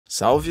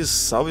Salve,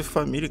 salve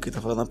família, que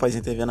tá falando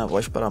Rapazinho TV na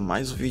voz para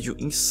mais um vídeo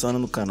insano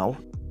no canal.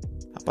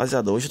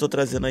 Rapaziada, hoje eu tô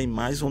trazendo aí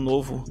mais um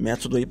novo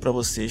método aí pra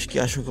vocês que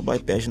acham que o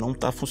bypass não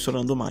tá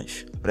funcionando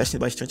mais. Prestem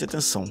bastante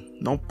atenção,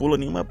 não pula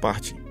nenhuma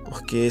parte,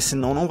 porque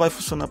senão não vai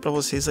funcionar pra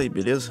vocês aí,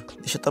 beleza?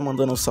 Deixa eu tá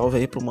mandando um salve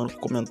aí pro mano que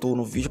comentou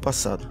no vídeo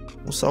passado.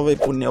 Um salve aí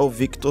pro Neo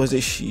Victor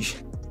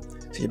ZX.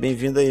 Seja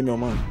bem-vindo aí, meu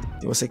mano.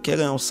 Se você quer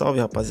ganhar um salve,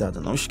 rapaziada,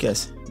 não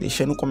esquece.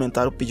 Deixa aí no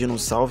comentário pedindo um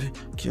salve,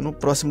 que no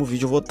próximo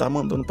vídeo eu vou estar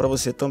mandando pra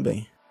você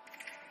também.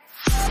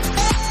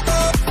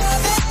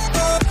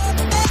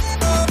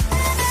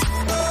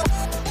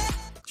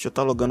 Deixa eu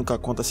estar logando com a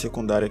conta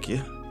secundária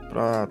aqui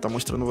pra estar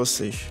mostrando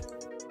vocês.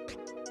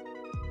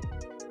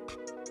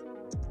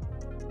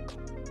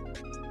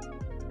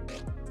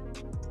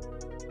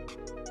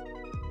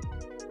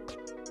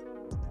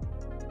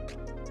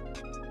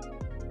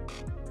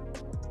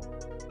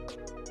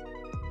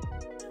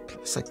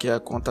 Essa aqui é a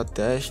conta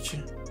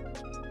teste.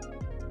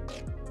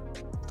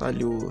 Tá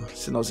ali o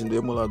sinalzinho do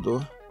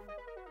emulador.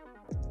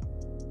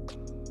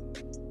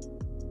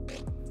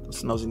 O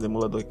sinalzinho do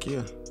emulador aqui,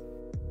 ó.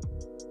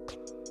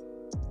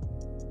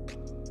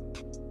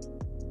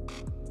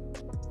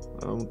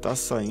 Vamos tá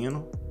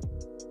saindo,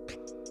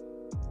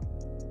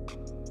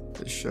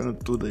 fechando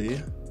tudo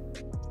aí.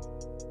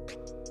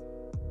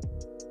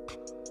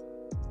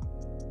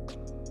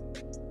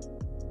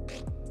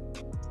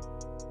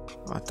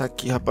 Ó, tá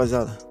aqui,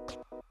 rapaziada,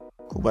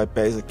 com o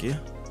bypass aqui.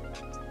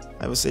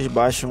 Aí vocês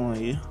baixam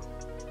aí.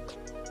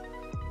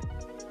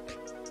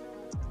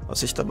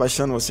 Você está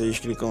baixando, vocês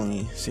clicam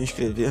em se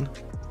inscrever.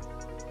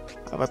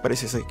 Aí vai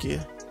aparecer isso aqui.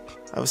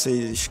 Aí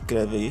vocês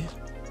escrevem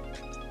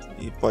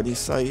aí e podem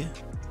sair,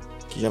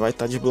 que já vai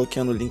estar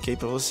desbloqueando o link aí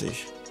para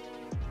vocês.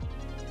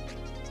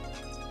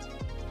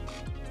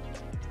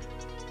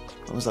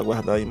 Vamos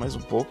aguardar aí mais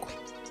um pouco.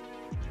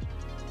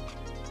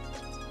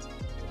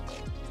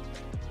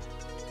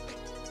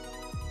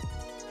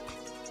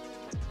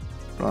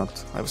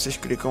 Pronto, aí vocês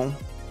clicam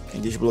em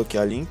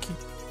desbloquear link,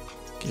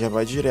 que já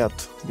vai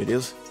direto,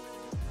 beleza?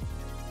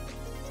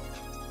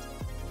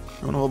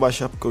 Eu não vou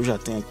baixar porque eu já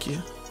tenho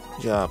aqui,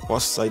 já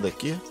posso sair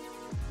daqui.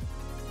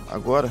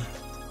 Agora,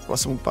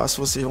 próximo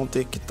passo, vocês vão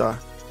ter que estar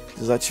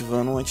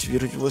desativando o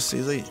antivírus de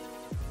vocês aí.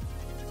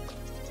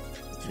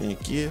 Vem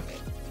aqui,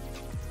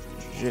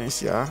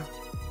 gerenciar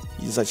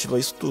e desativar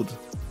isso tudo.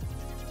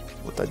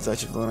 Vou estar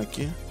desativando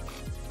aqui.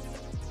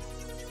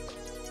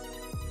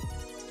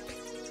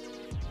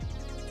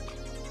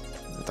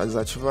 Está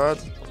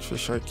desativado, vou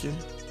fechar aqui.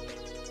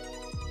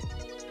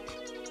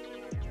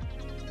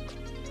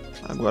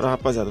 Agora,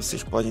 rapaziada,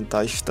 vocês podem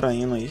estar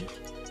extraindo aí.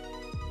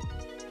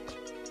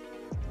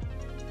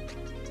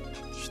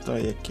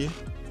 Extrair aqui.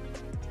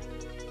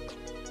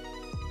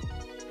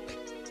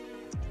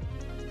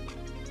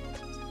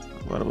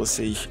 Agora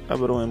vocês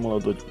abram o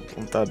emulador,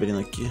 como tá abrindo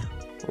aqui,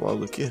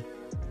 logo aqui.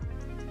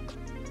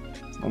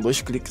 Dão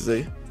dois cliques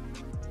aí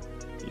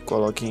e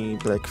coloquem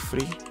Black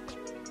Free.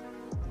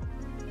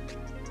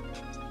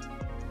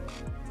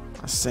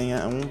 A senha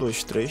é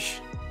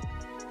 123.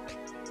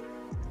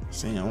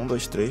 Senha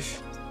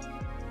 123.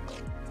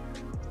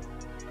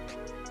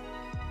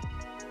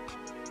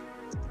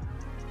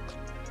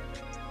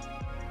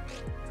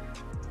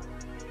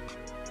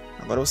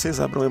 Agora vocês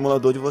abram o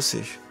emulador de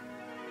vocês.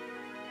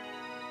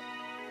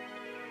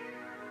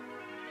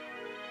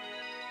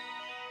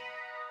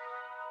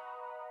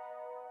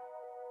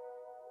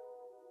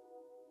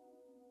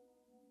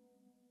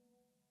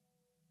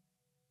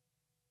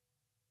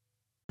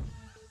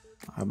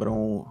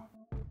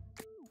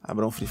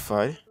 Abram Free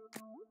Fire.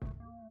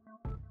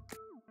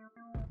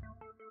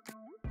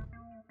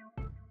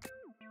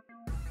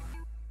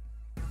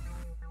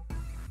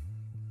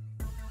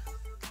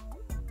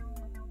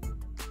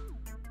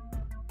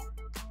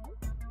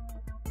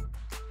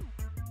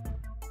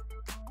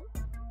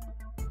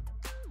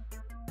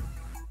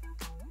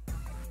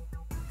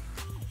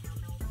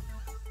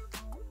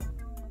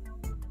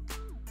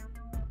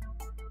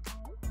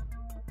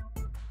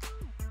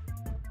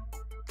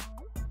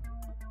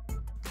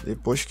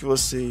 Depois que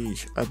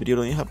vocês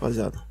abriram aí,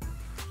 rapaziada,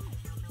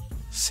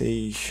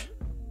 vocês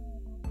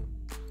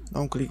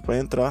dão um clique para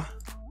entrar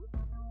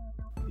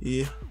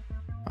e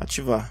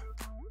ativar.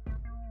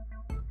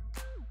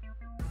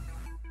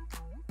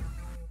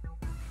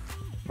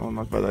 Então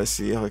não vai dar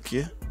esse erro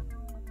aqui.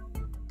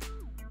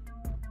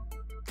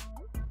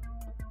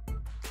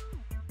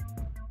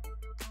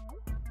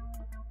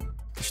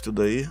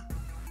 Tudo aí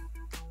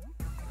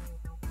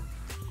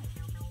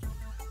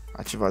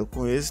ativado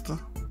com êxito.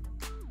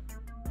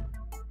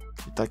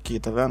 E tá aqui,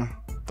 tá vendo?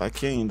 Tá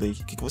aqui ainda. E o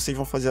que vocês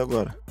vão fazer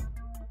agora?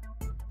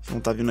 Vocês vão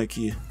estar vindo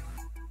aqui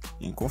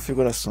em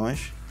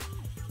configurações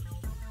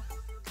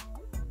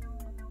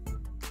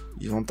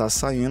e vão estar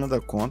saindo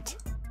da conta.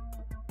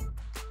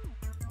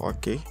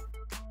 Ok.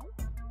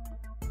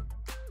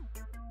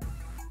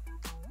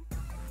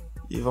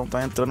 E vão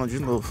estar entrando de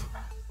novo.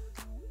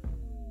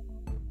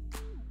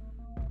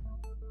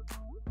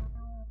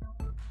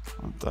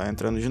 Tá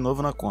entrando de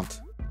novo na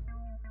conta.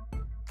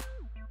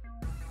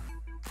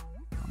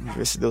 Vamos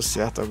ver se deu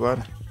certo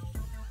agora.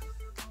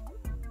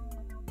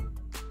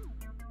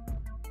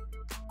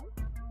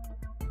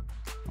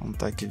 Vamos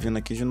estar aqui vindo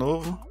aqui de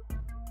novo.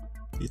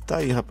 E tá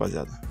aí,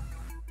 rapaziada.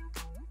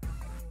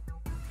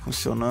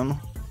 Funcionando.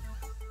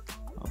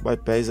 O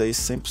bypass aí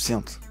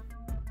 100%.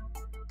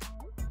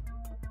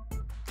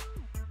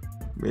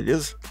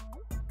 Beleza?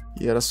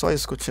 E era só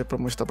isso que eu tinha para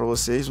mostrar para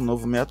vocês, um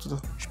novo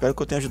método. Espero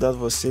que eu tenha ajudado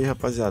vocês,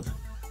 rapaziada.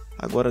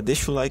 Agora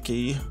deixa o like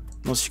aí.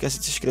 Não se esqueça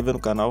de se inscrever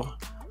no canal.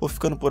 Vou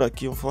ficando por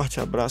aqui. Um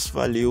forte abraço.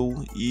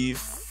 Valeu e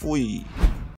fui!